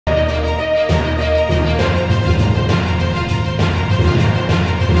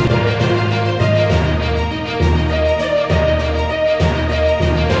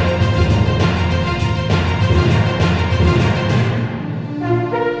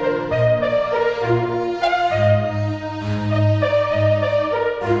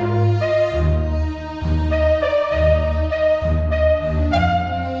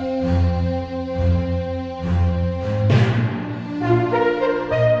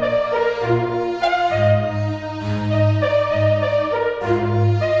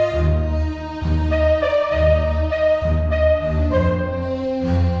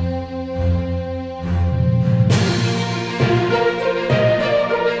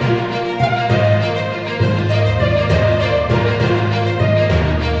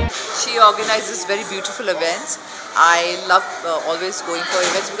organizes very beautiful events. I love always going for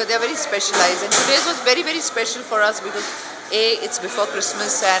events because they are very specialized, and today's was very, very special for us because it's before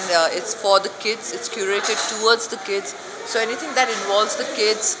Christmas, and it's for the kids. It's curated towards the kids, so anything that involves the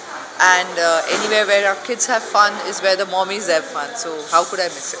kids and anywhere where our kids have fun is where the mommies have fun. So how could I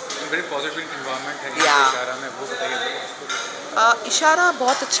miss it? Very positive environment है Yeah. इशारा में, वो बताइए। इशारा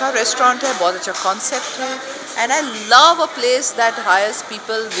बहुत अच्छा restaurant है, बहुत अच्छा कॉन्सेप्ट है, and I love a place that hires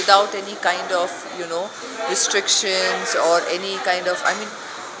people without any kind of restrictions or any kind of, I mean,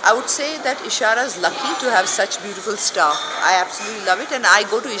 I would say that Ishara is lucky to have such beautiful staff. I absolutely love it, and I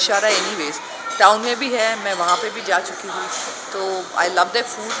go to Ishara anyways. Town में भी है, मैं वहाँ पे भी जा चुकी हूँ, तो I love their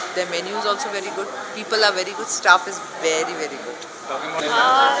food, their menu is also very good, people are very good, staff is very, very good.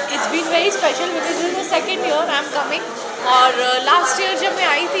 It's been very special because this is the second year I'm coming, और last year जब मैं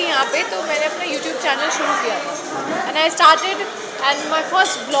आई थी यहाँ पे तो मैंने अपना YouTube channel शुरू किया था, and I started and my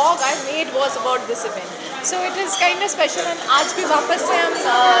first vlog I made was about this event. So it is kind of special, and आज भी वापस से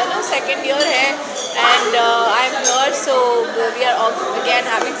हम second year है, and I'm here, so we are again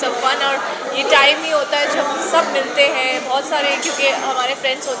having some fun. और ये time ही होता है जब सब मिलते हैं, बहुत सारे, क्योंकि हमारे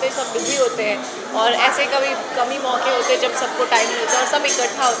फ्रेंड्स होते हैं, सब बिजी होते हैं, और ऐसे कभी कमी मौके होते हैं जब सबको टाइम मिलता है और सब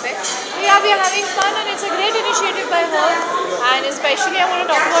इकट्ठा होते हैं. So yeah, we are having fun, and it's a great initiative by her, and especially I want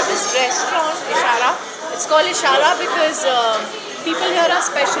to talk about this restaurant, Ishara. It's called Ishara because people here are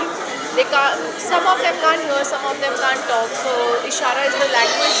special. They can't, some of them can't hear, some of them can't talk, so Ishara is the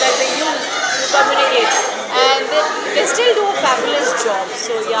language that they use to communicate, and they still do a fabulous job.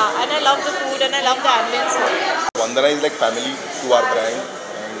 So yeah, and I love the food and I love the ambience here. Vandana is like family to our brand,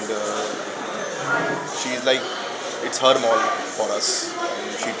 and she is like, it's her mall for us,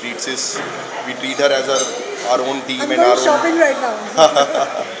 and she treats us, we treat her as our own team. I'm and going our shopping own, right now.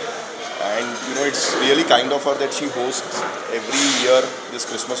 and it's really kind of her that she hosts every year this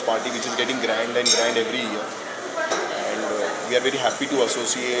Christmas party, which is getting grand and grand every year, and we are very happy to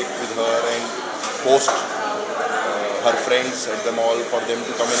associate with her and host her friends at the mall for them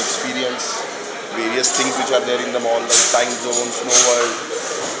to come and experience various things which are there in the mall, like time zone, snow world,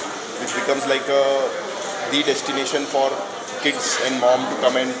 which becomes like the destination for kids and mom to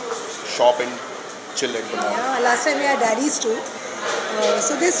come and shop and chill at the mall. Yeah, last time we had daddies too.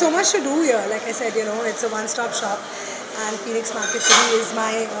 So there's so much to do here. Like I said, it's a one-stop shop, and Phoenix Market City is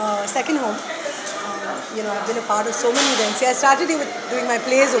my second home. I've been a part of so many events. I started with doing my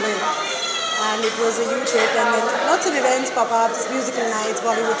plays over here, and it was a huge hit. And then lots of events, pop-ups, musical nights,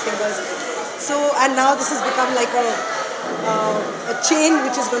 Bollywood singers. So, and now this has become like a chain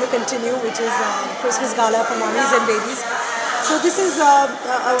which is going to continue, which is Christmas gala for mommies and babies. So this is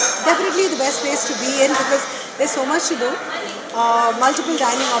definitely the best place to be in because there's so much to do. Multiple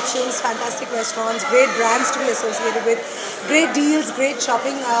dining options, fantastic restaurants, great brands to be associated with, great deals, great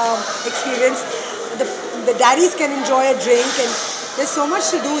shopping experience. The daddies can enjoy a drink, and there's so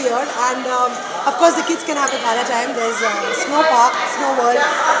much to do here. And of course the kids can have a gala time. There's snow park, snow world,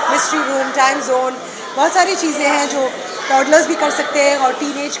 mystery room, time zone. बहुत सारी चीज़ें हैं जो toddlers भी कर सकते हैं और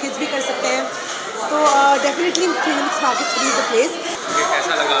teenage kids भी कर सकते हैं. तो definitely Phoenix Market City is the place.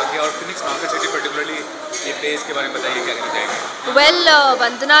 कैसा लगा कि और Phoenix Market City particularly ये प्लेस के बारे में बताइए, क्या कहना चाहेंगे? Well,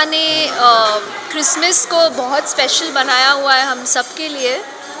 वंदना ने क्रिसमस को बहुत स्पेशल बनाया हुआ है हम सब के लिए,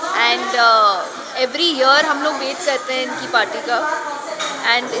 एंड एवरी ईयर हम लोग वेट करते हैं इनकी पार्टी का,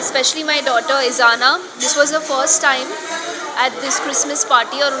 and specially my daughter इजाना, this was the first time at this Christmas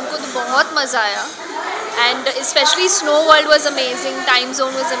party, और उनको तो बहुत मज़ा आया, and specially snow world was amazing, time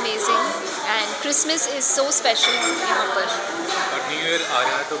zone was amazing, and Christmas is so special यहाँ पर. और न्यू ईयर आ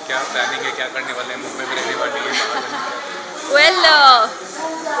रहा है तो क्या प्लानिंग है, क्या करने वाले हैं? मुंबई में रहने वाली है? वेल,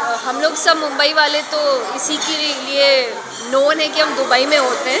 हम लोग सब मुंबई वाले तो इसी के लिए नोन है कि हम दुबई में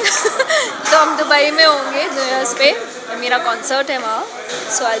होते हैं तो हम दुबई में होंगे न्यू ईयर्स पे, मेरा कॉन्सर्ट है वहाँ,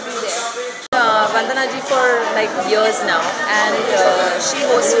 सो आई be there. Vandana ji for like years now, and she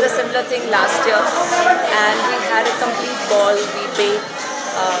hosted a similar thing last year, and we had a complete ball. We baked,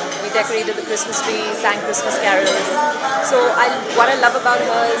 we decorated the Christmas tree, sang Christmas carols. So what I love about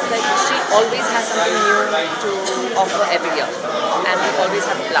her is like she always has something new to offer every year, and we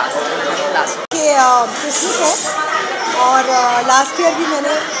always have a blast. Christmas है और last year भी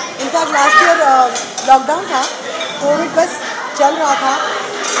मैंने, in fact last year lockdown था, Covid बस चल रहा था,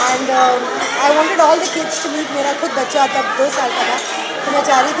 and I wanted all the kids to meet. मेरा खुद बच्चा तब 2 साल का था, तो मैं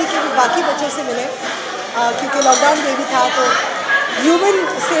चाह रही थी कि वो बाकी बच्चों से मिले, क्योंकि लॉकडाउन बेबी था तो ह्यूमन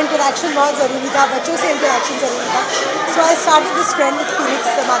से इंटरेक्शन बहुत ज़रूरी था, बच्चों से इंटरेक्शन ज़रूरी था. सो I started this trend with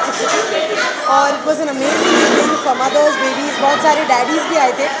Phoenix market city, और it was an amazing evening for mothers, babies, बहुत सारे डैडीज़ भी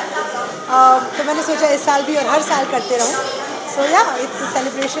आए थे. तो मैंने सोचा इस साल भी और हर साल करते रहूँ. सो या, it's a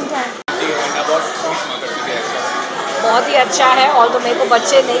celebration time. party and about Phoenix Market City actually? बहुत ही अच्छा है, और तो मेरे को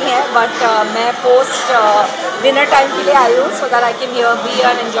बच्चे नहीं हैं, बट मैं पोस्ट डिनर टाइम के लिए आई हूँ, so that I can hear B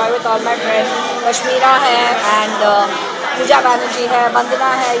and enjoy with all my friends. Kashmira है एंड पूजा बैनर्जी है, वंदना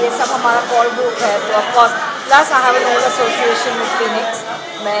है, ये सब हमारा कॉल ग्रुप है. तो of course plus I have an old association with Phoenix.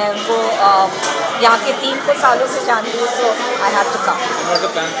 मैं उनको यहाँ के 3 सालों से जानती हूँ, सो I have to come. What are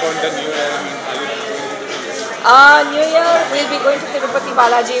the plans for the new year? I mean, are you New Year, we'll be going to Tirupati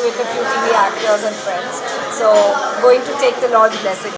Balaji with a few TV actors and friends. So, going to take the Lord's blessing.